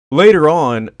later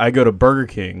on, I go to Burger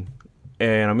King,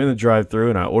 and I'm in the drive-thru,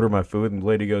 and I order my food, and the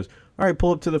lady goes, all right,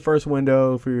 pull up to the first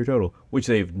window for your total, which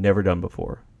they've never done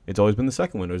before. It's always been the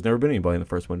second window. There's never been anybody in the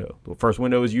first window. The first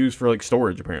window is used for, like,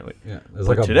 storage, apparently. Yeah, there's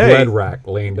like a bread rack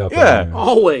laying up. Yeah.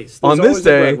 Always. On this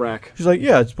day, bread rack. she's like,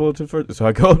 yeah, just pull up to the first. So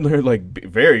I go up there, like,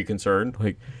 very concerned.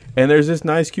 Like, and there's this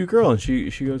nice, cute girl, and she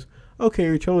goes, okay,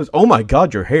 your total is, oh, my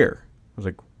God, your hair. I was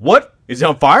like, what? Is it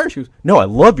on fire? She goes, no, I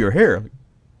love your hair. I'm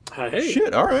like, Hey.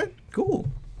 shit, all right, cool.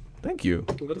 Thank you.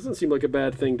 That doesn't seem like a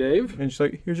bad thing, Dave. And she's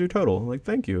like, here's your total. I'm like,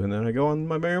 thank you. And then I go on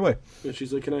my merry way. And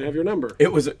she's like, can I have your number?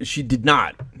 She did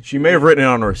not. She may have written it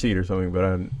on a receipt or something, but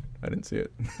I didn't see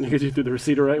it. Because you threw the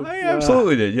receipt right? I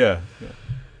absolutely did, yeah.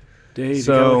 Dave, you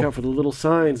gotta look out for the little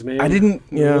signs, man. I didn't,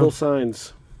 The little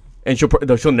signs. And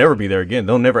she'll never be there again.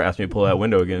 They'll never ask me to pull that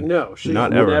window again. No, she's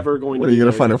not never ever. going to. What are you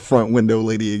gonna find a front window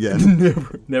lady again?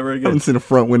 Never I again. haven't seen a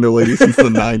front window lady since the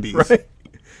 90s. Right?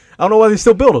 I don't know why they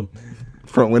still build them.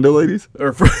 Front window ladies?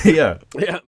 Yeah.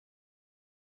 Yeah.